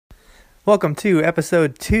Welcome to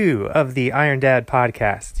episode 2 of the Iron Dad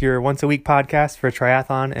podcast, your once-a-week podcast for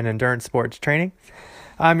triathlon and endurance sports training.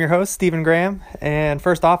 I'm your host, Stephen Graham, and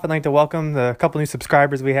first off, I'd like to welcome the couple new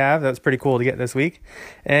subscribers we have. That was pretty cool to get this week.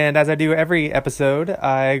 And as I do every episode,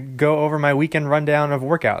 I go over my weekend rundown of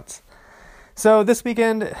workouts. So this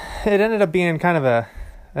weekend, it ended up being kind of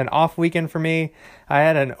an off weekend for me. I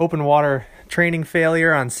had an open water training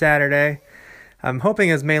failure on Saturday. I'm hoping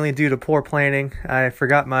it's mainly due to poor planning. I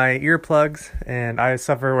forgot my earplugs, and I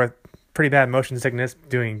suffer with pretty bad motion sickness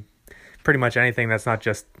doing pretty much anything that's not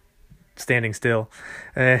just standing still.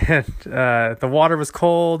 And the water was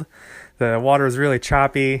cold, the water was really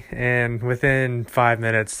choppy, and within 5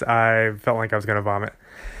 minutes, I felt like I was going to vomit.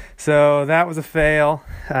 So that was a fail.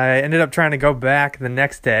 I ended up trying to go back the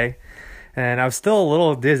next day, and I was still a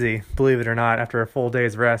little dizzy, believe it or not, after a full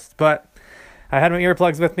day's rest, but I had my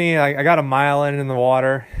earplugs with me. I got a mile in the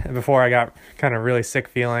water before I got kind of really sick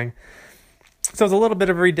feeling. So it was a little bit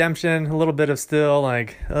of redemption, a little bit of still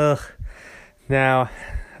like, now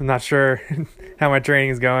I'm not sure how my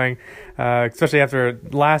training is going, especially after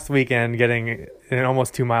last weekend getting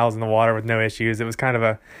almost 2 miles in the water with no issues. It was kind of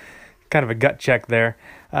a gut check there.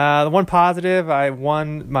 The one positive, I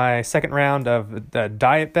won my second round of the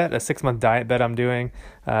diet bet, a 6-month diet bet I'm doing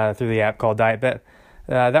through the app called Diet Bet.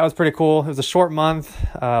 That was pretty cool. It was a short month.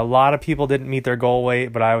 A lot of people didn't meet their goal weight,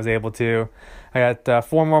 but I was able to. I got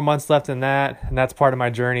 4 more months left in that, and that's part of my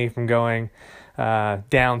journey from going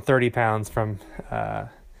down 30 pounds from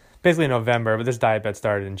basically November, but this diet bet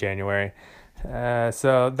started in January.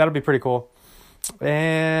 So that'll be pretty cool.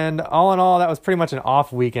 And all in all, that was pretty much an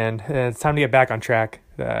off weekend. It's time to get back on track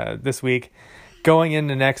this week. Going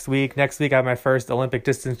into next week I have my first Olympic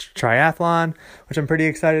distance triathlon, which I'm pretty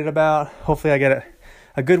excited about. Hopefully I get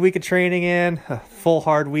a good week of training in, a full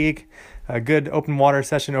hard week, a good open water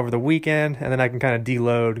session over the weekend, and then I can kind of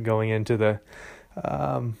deload going into the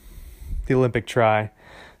Olympic tri.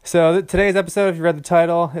 So today's episode, if you read the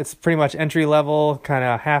title, it's pretty much entry level, kind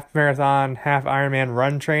of half marathon, half Ironman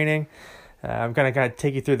run training. I'm going to kind of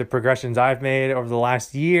take you through the progressions I've made over the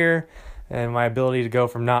last year and my ability to go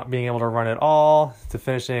from not being able to run at all to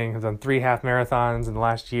finishing. I've done 3 half marathons in the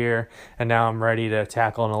last year, and now I'm ready to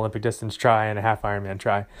tackle an Olympic distance try and a half Ironman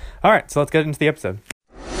try. All right, so let's get into the episode.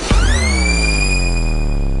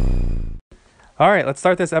 All right, let's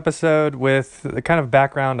start this episode with the kind of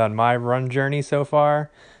background on my run journey so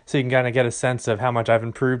far, so you can kind of get a sense of how much I've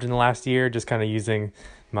improved in the last year, just kind of using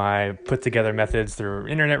my put together methods through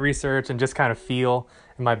internet research and just kind of feel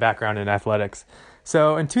in my background in athletics.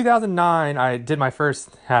 So in 2009, I did my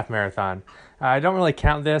first half marathon. I don't really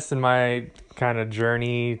count this in my kind of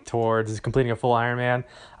journey towards completing a full Ironman.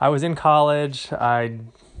 I was in college. I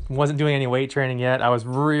wasn't doing any weight training yet. I was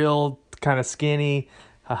real kind of skinny,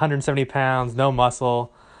 170 pounds, no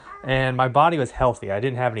muscle, and my body was healthy. I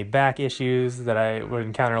didn't have any back issues that I would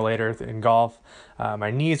encounter later in golf.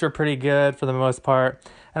 My knees were pretty good for the most part,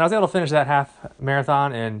 and I was able to finish that half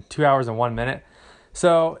marathon in 2 hours and 1 minute.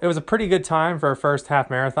 So it was a pretty good time for a first half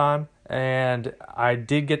marathon, and I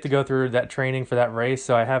did get to go through that training for that race,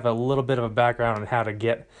 so I have a little bit of a background on how to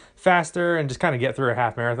get faster and just kind of get through a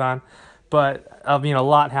half marathon. But a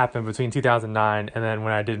lot happened between 2009 and then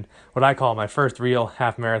when I did what I call my first real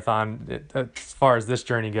half marathon as far as this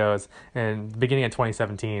journey goes in the beginning of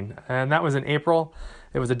 2017. And that was in April.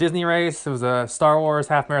 It was a Disney race. It was a Star Wars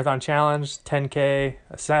half marathon challenge, 10K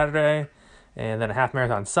Saturday, and then a half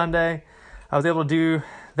marathon Sunday. I was able to do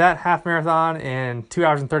that half marathon in 2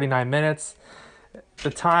 hours and 39 minutes. The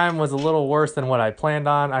time was a little worse than what I planned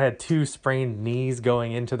on. I had 2 sprained knees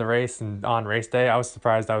going into the race, and on race day, I was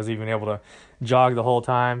surprised I was even able to jog the whole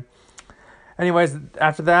time. Anyways,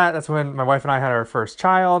 after that, that's when my wife and I had our first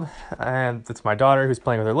child, and it's my daughter who's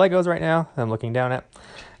playing with her Legos right now, I'm looking down at.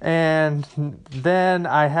 And then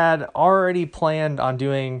I had already planned on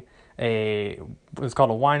doing it was called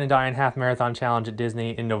a Wine and Dine half marathon challenge at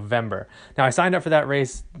Disney in November. Now I signed up for that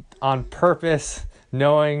race on purpose,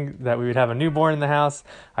 knowing that we would have a newborn in the house.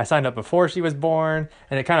 I signed up before she was born,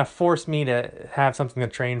 and it kind of forced me to have something to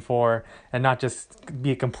train for and not just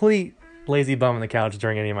be a complete lazy bum on the couch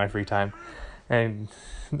during any of my free time and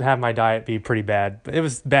have my diet be pretty bad. It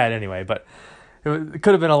was bad anyway, but it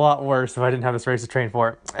could have been a lot worse if I didn't have this race to train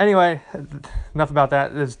for. Anyway, enough about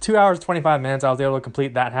that. It was 2 hours, 25 minutes. I was able to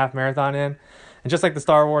complete that half marathon in. And just like the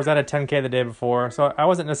Star Wars, I had a 10K the day before. So I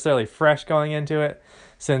wasn't necessarily fresh going into it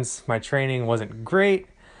since my training wasn't great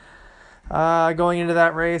going into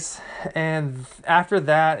that race. And after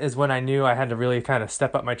that is when I knew I had to really kind of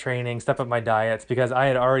step up my training, step up my diets, because I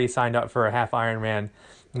had already signed up for a half Ironman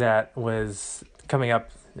that was coming up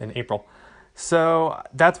in April. So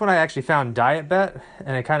that's when I actually found Diet Bet,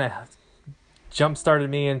 and it kind of jump started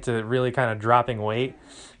me into really kind of dropping weight.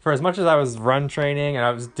 For as much as I was run training and I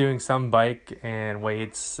was doing some bike and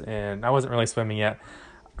weights and I wasn't really swimming yet,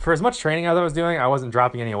 for as much training as I was doing, I wasn't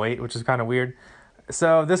dropping any weight, which is kind of weird.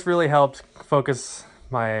 So this really helped focus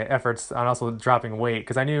my efforts on also dropping weight,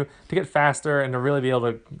 because I knew to get faster and to really be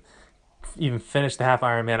able to even finish the half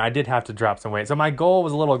Ironman, I did have to drop some weight. So my goal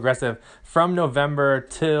was a little aggressive. From November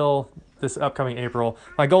till this upcoming April,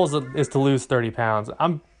 my goal is to lose 30 pounds.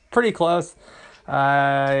 I'm pretty close.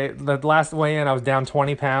 The last weigh-in, I was down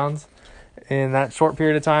 20 pounds in that short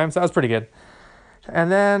period of time, so that was pretty good.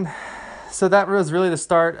 And then, so that was really the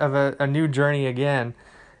start of a new journey again.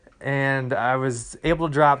 And I was able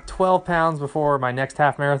to drop 12 pounds before my next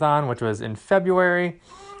half marathon, which was in February.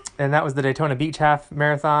 And that was the Daytona Beach half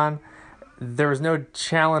marathon. There was no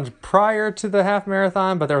challenge prior to the half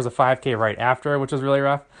marathon, but there was a 5K right after, which was really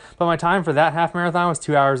rough. But my time for that half marathon was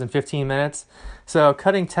 2 hours and 15 minutes. So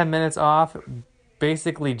cutting 10 minutes off,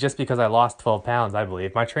 basically just because I lost 12 pounds, I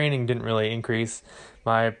believe. My training didn't really increase.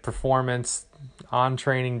 My performance on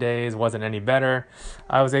training days wasn't any better.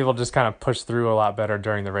 I was able to just kind of push through a lot better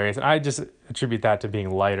during the race. And I just attribute that to being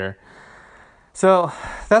lighter. So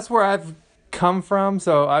that's where I've come from.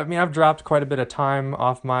 So I mean, I've dropped quite a bit of time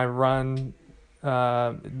off my run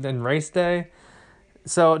in race day.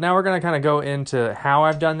 So now we're going to kind of go into how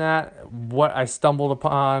I've done that, what I stumbled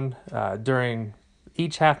upon during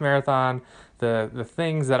each half marathon, the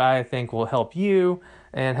things that I think will help you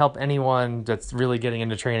and help anyone that's really getting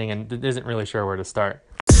into training and isn't really sure where to start.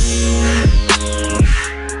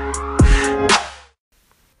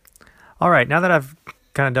 All right, now that I've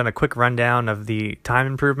kind of done a quick rundown of the time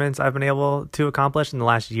improvements I've been able to accomplish in the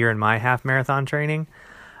last year in my half marathon training,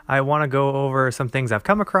 I want to go over some things I've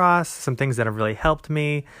come across, some things that have really helped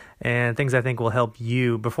me, and things I think will help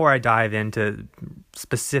you before I dive into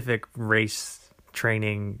specific race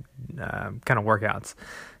training kind of workouts.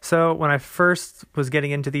 So when I first was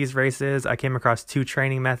getting into these races, I came across two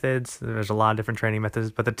training methods. There's a lot of different training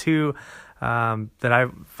methods, but the two that I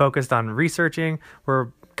focused on researching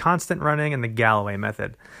were constant running and the Galloway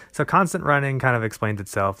method. So constant running kind of explains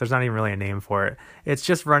itself. There's not even really a name for it. It's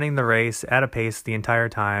just running the race at a pace the entire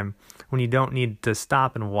time when you don't need to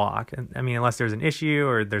stop and walk. And I mean, unless there's an issue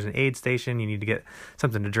or there's an aid station, you need to get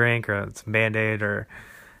something to drink or some Band-Aid or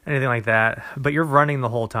anything like that, but you're running the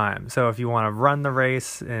whole time. So if you want to run the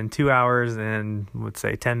race in 2 hours and let's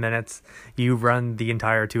say 10 minutes, you run the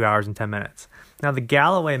entire 2 hours and 10 minutes. Now the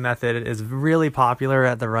Galloway method is really popular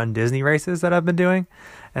at the Run Disney races that I've been doing.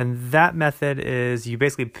 And that method is you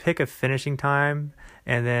basically pick a finishing time,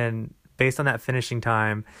 and then based on that finishing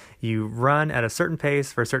time, you run at a certain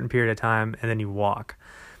pace for a certain period of time, and then you walk.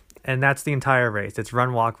 And that's the entire race. It's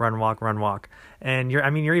run, walk, run, walk, run, walk. And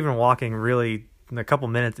you're even walking really a couple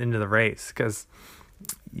minutes into the race because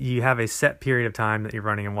you have a set period of time that you're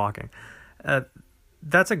running and walking.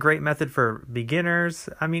 That's a great method for beginners.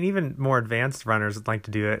 I mean, even more advanced runners like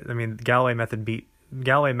to do it. I mean, Galloway method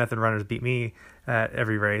runners beat me at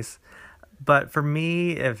every race. But for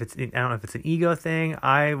me, I don't know if it's an ego thing,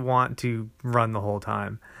 I want to run the whole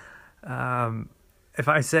time. If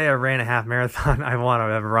I say I ran a half marathon, I want to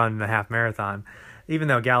have run the half marathon. Even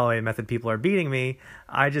though Galloway method people are beating me,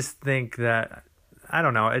 I just think that, I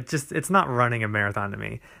don't know, it's not running a marathon to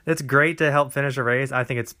me. It's great to help finish a race. I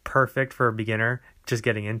think it's perfect for a beginner just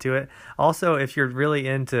getting into it. Also, if you're really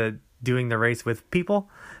into doing the race with people,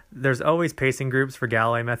 there's always pacing groups for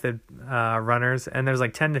Galloway method runners, and there's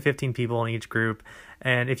like 10 to 15 people in each group.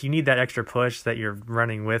 And if you need that extra push that you're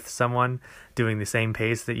running with someone doing the same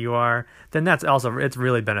pace that you are, then it's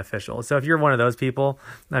really beneficial. So if you're one of those people,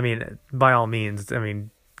 I mean, by all means,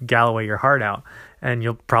 Galloway your heart out, and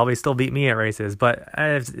you'll probably still beat me at races, but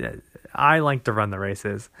I like to run the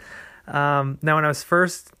races. Now, when I was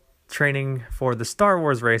first training for the Star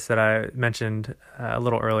Wars race that I mentioned a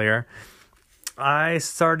little earlier, I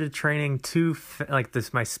started training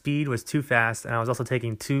my speed was too fast, and I was also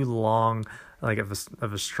taking too long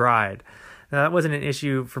of a stride. Now, that wasn't an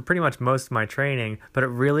issue for pretty much most of my training, but it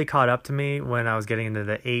really caught up to me when I was getting into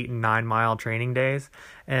the 8 and 9 mile training days.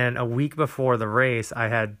 And a week before the race, I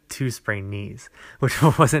had 2 sprained knees, which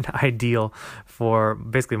wasn't ideal for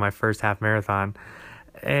basically my first half marathon.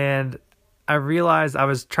 And I realized I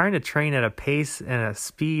was trying to train at a pace and a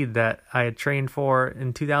speed that I had trained for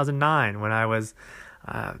in 2009 when I was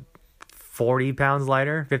 40 pounds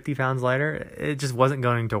lighter, 50 pounds lighter. It just wasn't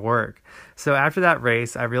going to work. So after that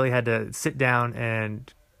race, I really had to sit down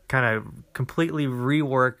and kind of completely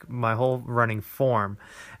rework my whole running form.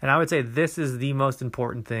 And I would say this is the most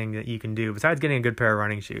important thing that you can do, besides getting a good pair of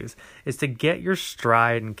running shoes, is to get your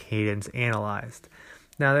stride and cadence analyzed.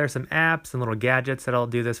 Now there are some apps and little gadgets that'll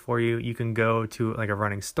do this for you. You can go to like a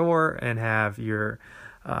running store and have your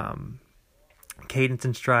cadence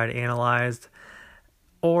and stride analyzed.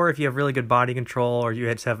 Or if you have really good body control, or you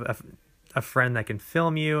just have a friend that can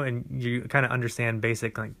film you and you kind of understand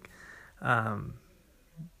basically how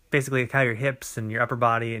your hips and your upper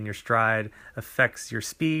body and your stride affects your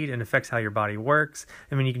speed and affects how your body works.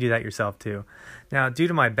 I mean, you can do that yourself too. Now, due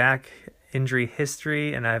to my back injury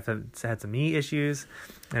history, and I've had some knee issues,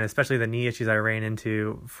 and especially the knee issues I ran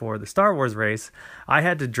into for the Star Wars race, I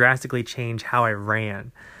had to drastically change how I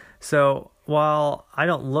ran. So while I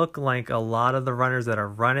don't look like a lot of the runners that are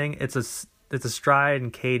running, it's a stride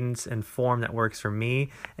and cadence and form that works for me,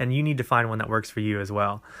 and you need to find one that works for you as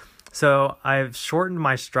well. So I've shortened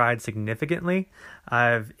my stride significantly.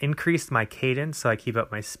 I've increased my cadence so I keep up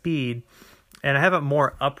my speed, and I have a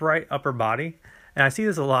more upright upper body. And I see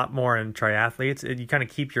this a lot more in triathletes. You kind of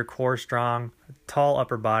keep your core strong, tall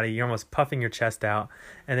upper body. You're almost puffing your chest out,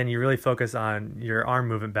 and then you really focus on your arm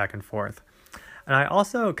movement back and forth. And I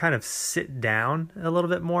also kind of sit down a little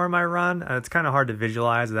bit more in my run. It's kind of hard to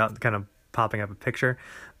visualize without kind of popping up a picture,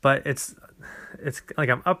 but it's like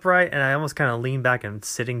I'm upright and I almost kind of lean back and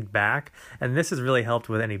sitting back. And this has really helped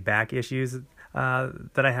with any back issues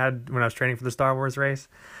that I had when I was training for the Star Wars race.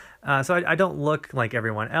 So I don't look like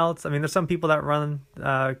everyone else. I mean, there's some people that run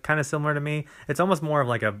kind of similar to me. It's almost more of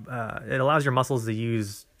like it allows your muscles to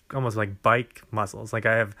use almost like bike muscles. Like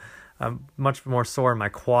I'm much more sore in my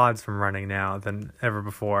quads from running now than ever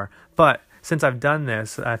before. But since I've done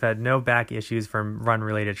this, I've had no back issues from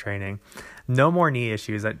run-related training. No more knee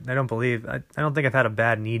issues. I don't think I've had a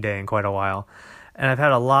bad knee day in quite a while. And I've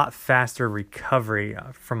had a lot faster recovery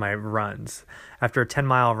from my runs. After a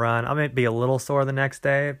 10-mile run, I might be a little sore the next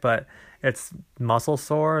day, but it's muscle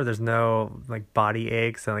sore. There's no like body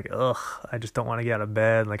aches and like, I just don't want to get out of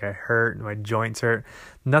bed. Like I hurt, my joints hurt.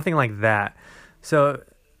 Nothing like that. So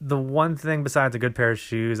the one thing besides a good pair of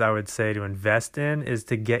shoes I would say to invest in is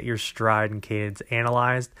to get your stride and cadence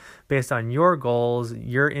analyzed based on your goals,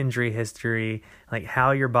 your injury history, like how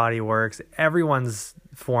your body works. Everyone's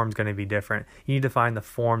form's going to be different. You need to find the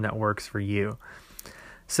form that works for you.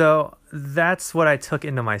 So that's what I took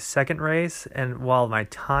into my second race. And while my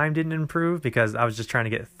time didn't improve because I was just trying to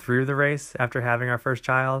get through the race after having our first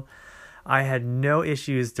child, I had no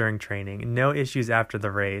issues during training, no issues after the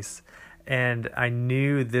race. And I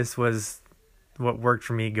knew this was what worked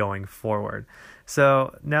for me going forward.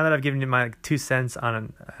 So now that I've given you my 2 cents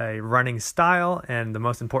on a running style and the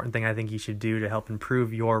most important thing I think you should do to help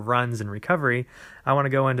improve your runs and recovery, I want to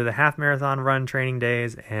go into the half marathon run training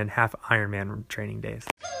days and half Ironman training days.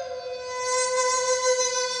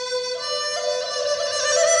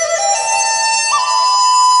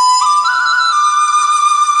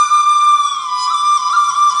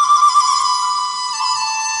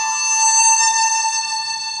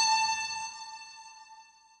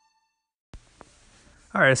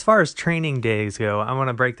 All right, as far as training days go, I want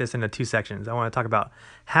to break this into 2 sections. I want to talk about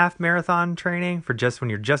half marathon training for just when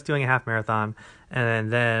you're just doing a half marathon,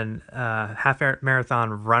 and then half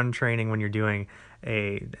marathon run training when you're doing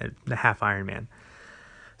a half Ironman.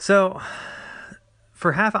 So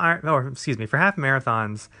for half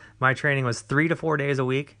marathons, my training was 3 to 4 days a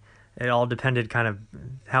week. It all depended kind of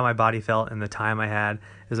how my body felt and the time I had.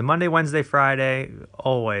 It was a Monday, Wednesday, Friday,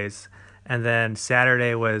 always. And then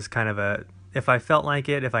Saturday was kind of if I felt like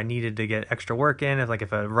it, if I needed to get extra work in,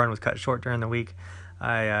 if a run was cut short during the week,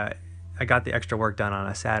 I got the extra work done on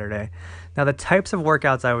a Saturday. Now, the types of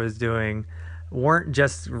workouts I was doing weren't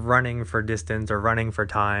just running for distance or running for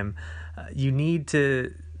time. You need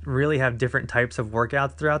to really have different types of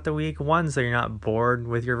workouts throughout the week. One, so you're not bored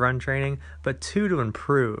with your run training, but 2, to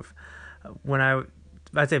improve.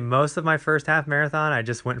 I'd say most of my first half marathon, I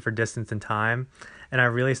just went for distance and time. And I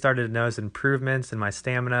really started to notice improvements in my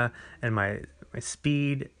stamina and my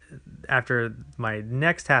speed after my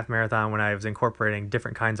next half marathon when I was incorporating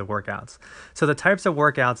different kinds of workouts. So the types of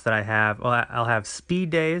workouts that I have, I'll have speed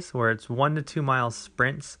days where it's 1 to 2 mile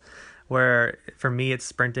sprints, where for me it's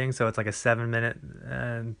sprinting. So it's like a 7-minute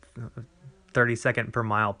and 30-second per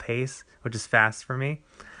mile pace, which is fast for me.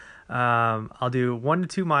 I'll do 1 to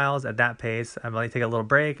 2 miles at that pace. I might take a little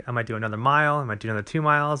break. I might do another mile. I might do another 2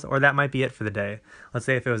 miles, or that might be it for the day. Let's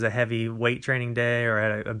say if it was a heavy weight training day or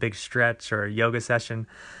at a big stretch or a yoga session,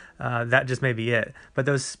 that just may be it. But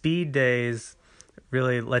those speed days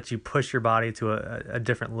really let you push your body to a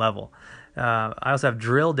different level. I also have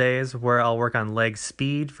drill days where I'll work on leg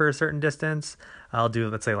speed for a certain distance. I'll do,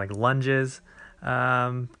 let's say, like lunges,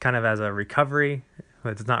 kind of as a recovery.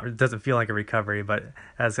 It doesn't feel like a recovery, but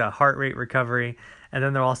as a heart rate recovery. And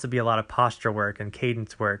then there'll also be a lot of posture work and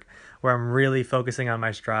cadence work where I'm really focusing on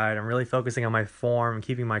my stride. I'm really focusing on my form,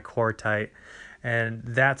 keeping my core tight. And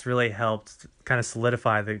that's really helped kind of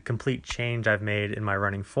solidify the complete change I've made in my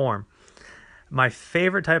running form. My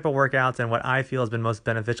favorite type of workouts and what I feel has been most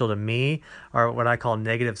beneficial to me are what I call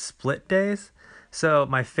negative split days. So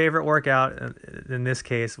my favorite workout in this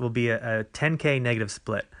case will be a 10K negative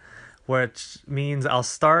split, which means I'll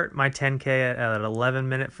start my 10K at 11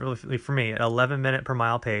 minute for me at 11 minute per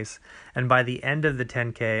mile pace, and by the end of the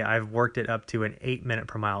 10K I've worked it up to an 8 minute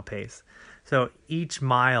per mile pace. So each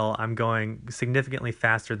mile I'm going significantly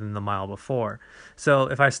faster than the mile before. So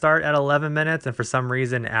if I start at 11 minutes and for some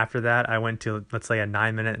reason after that I went to, let's say, a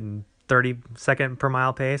 9 minute and 30 second per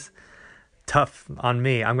mile pace, tough on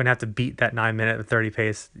me. I'm going to have to beat that 9 minute and 30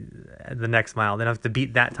 pace the next mile. Then I have to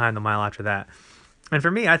beat that time the mile after that. And for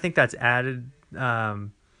me, I think that's added to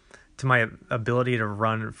my ability to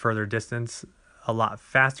run further distance a lot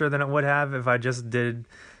faster than it would have if I just did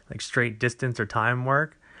like straight distance or time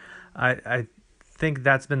work. I think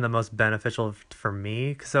that's been the most beneficial for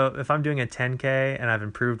me. So if I'm doing a 10K and I've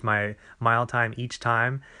improved my mile time each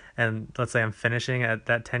time, and let's say I'm finishing at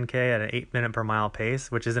that 10K at an 8 minute per mile pace,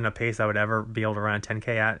 which isn't a pace I would ever be able to run a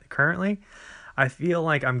 10K at currently, I feel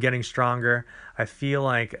like I'm getting stronger. I feel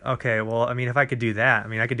like, okay, well, I mean, if I could do that, I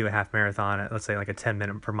mean, I could do a half marathon at, let's say, like a 10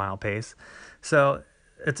 minute per mile pace. So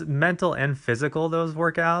it's mental and physical, those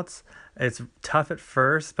workouts. It's tough at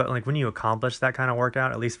first, but like when you accomplish that kind of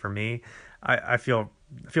workout, at least for me, I feel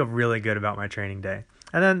really good about my training day.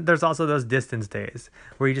 And then there's also those distance days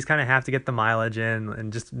where you just kind of have to get the mileage in,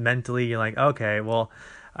 and just mentally you're like, okay, well,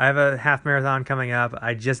 I have a half marathon coming up.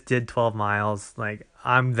 I just did 12 miles. Like,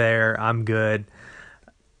 I'm there. I'm good.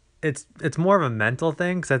 It's more of a mental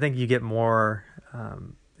thing, because I think you get more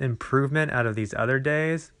improvement out of these other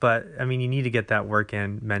days. But I mean, you need to get that work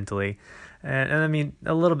in mentally, and I mean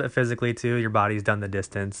a little bit physically too. Your body's done the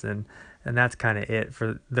distance, and that's kind of it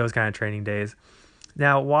for those kind of training days.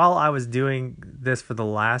 Now, while I was doing this for the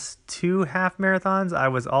last 2 half marathons, I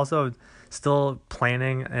was also still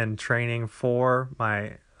planning and training for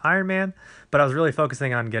my Ironman, but I was really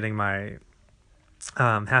focusing on getting my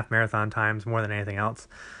half marathon times more than anything else.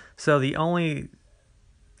 So the only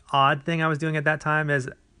odd thing I was doing at that time is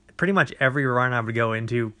pretty much every run I would go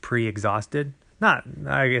into pre-exhausted.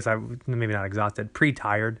 Maybe not exhausted,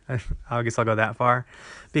 pre-tired. I guess I'll go that far,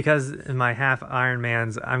 because in my half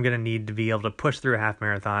Ironmans, I'm going to need to be able to push through a half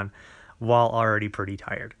marathon while already pretty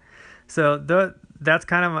tired. So that's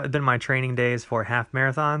kind of been my training days for half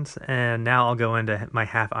marathons, and now I'll go into my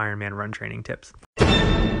half Ironman run training tips.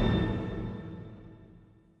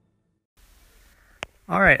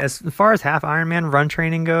 All right, as far as half Ironman run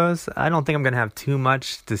training goes, I don't think I'm going to have too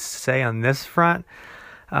much to say on this front.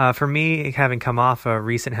 For me, having come off a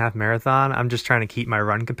recent half marathon, I'm just trying to keep my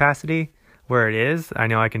run capacity where it is. I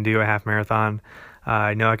know I can do a half marathon.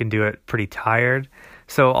 I know I can do it pretty tired.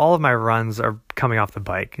 So all of my runs are coming off the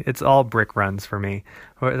bike. It's all brick runs for me.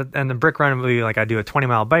 And the brick run will be like I do a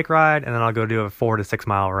 20-mile bike ride, and then I'll go do a 4 to 6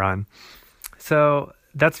 mile run. So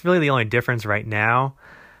that's really the only difference right now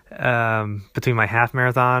between my half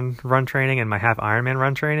marathon run training and my half Ironman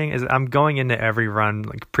run training is I'm going into every run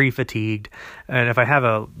like pre-fatigued. And if I have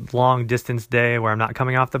a long distance day where I'm not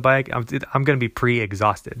coming off the bike, I'm going to be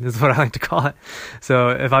pre-exhausted. This is what I like to call it. So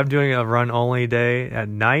if I'm doing a run only day at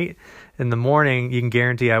night, in the morning, you can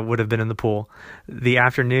guarantee I would have been in the pool. The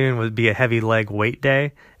afternoon would be a heavy leg weight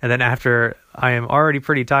day. And then after I am already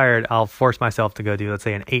pretty tired, I'll force myself to go do, let's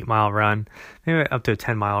say, an 8-mile run, maybe up to a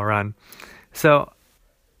 10-mile run. So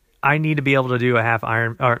I need to be able to do a half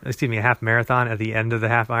marathon at the end of the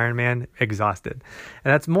half Ironman exhausted.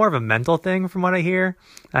 And that's more of a mental thing from what I hear.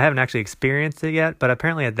 I haven't actually experienced it yet, but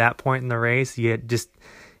apparently at that point in the race,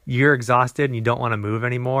 you're exhausted and you don't want to move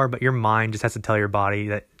anymore, but your mind just has to tell your body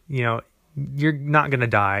that, you're not going to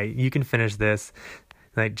die. You can finish this.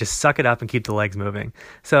 Like, just suck it up and keep the legs moving.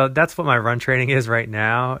 So that's what my run training is right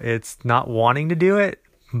now. It's not wanting to do it,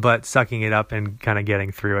 but sucking it up and kind of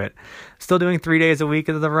getting through it. Still doing 3 days a week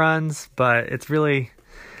of the runs, but it's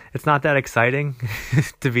not that exciting,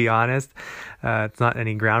 to be honest. It's not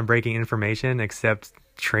any groundbreaking information except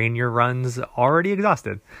train your runs already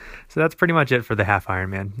exhausted. So that's pretty much it for the half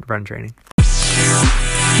Ironman run training.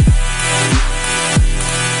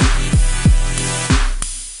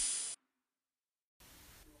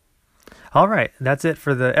 All right, that's it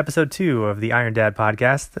for the episode 2 of the Iron Dad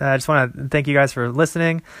podcast. I just want to thank you guys for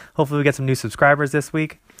listening. Hopefully we get some new subscribers this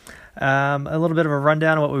week. A little bit of a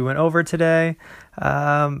rundown of what we went over today.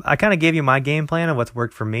 I kind of gave you my game plan of what's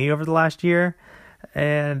worked for me over the last year.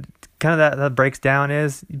 And kind of that breaks down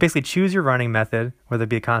is you basically choose your running method, whether it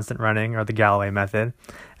be a constant running or the Galloway method,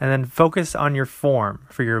 and then focus on your form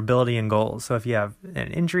for your ability and goals. So if you have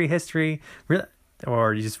an injury history,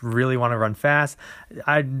 or you just really want to run fast,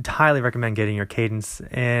 I'd highly recommend getting your cadence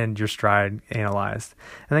and your stride analyzed.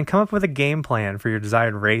 And then come up with a game plan for your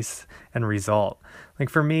desired race and result. Like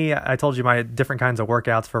for me, I told you my different kinds of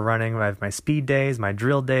workouts for running. I have my speed days, my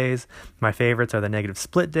drill days. My favorites are the negative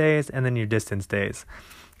split days and then your distance days.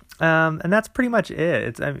 And that's pretty much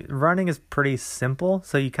it. Running is pretty simple,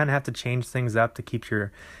 so you kind of have to change things up to keep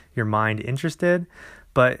your mind interested.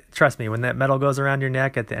 But trust me, when that medal goes around your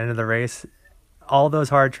neck at the end of the race, all those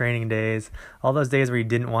hard training days, all those days where you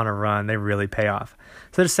didn't want to run, they really pay off.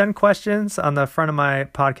 So just send questions on the front of my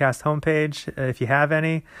podcast homepage. If you have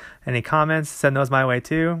any comments, send those my way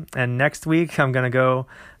too. And next week, I'm going to go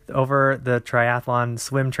over the triathlon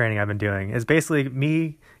swim training I've been doing. It's basically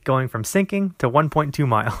me going from sinking to 1.2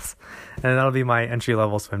 miles. And that'll be my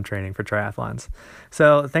entry-level swim training for triathlons.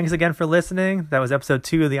 So thanks again for listening. That was episode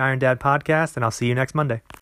 2 of the Iron Dad podcast, and I'll see you next Monday.